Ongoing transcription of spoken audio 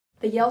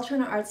The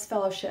Yale-China Arts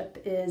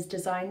Fellowship is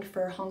designed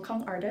for Hong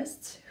Kong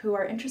artists who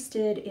are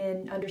interested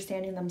in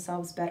understanding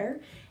themselves better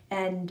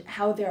and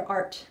how their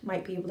art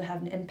might be able to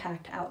have an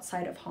impact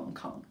outside of Hong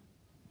Kong.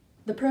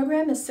 The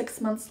program is 6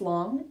 months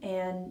long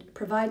and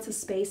provides a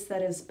space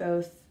that is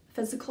both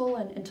physical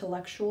and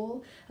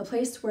intellectual, a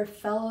place where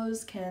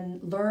fellows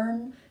can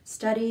learn,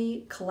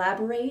 study,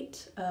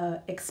 collaborate,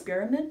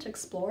 experiment,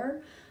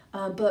 explore,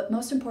 but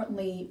most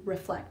importantly,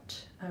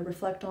 reflect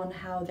on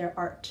how their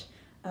art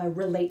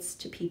relates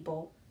to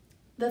people.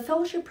 The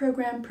fellowship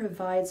program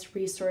provides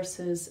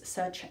resources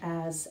such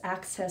as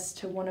access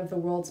to one of the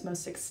world's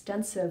most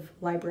extensive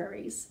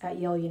libraries at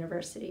Yale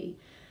University,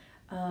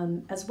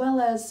 as well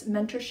as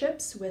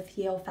mentorships with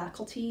Yale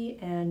faculty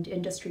and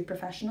industry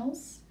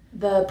professionals.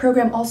 The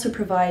program also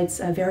provides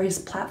various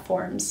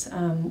platforms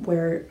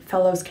where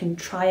fellows can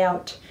try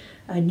out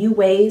new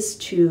ways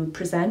to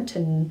present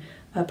and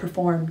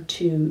perform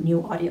to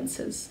new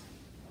audiences.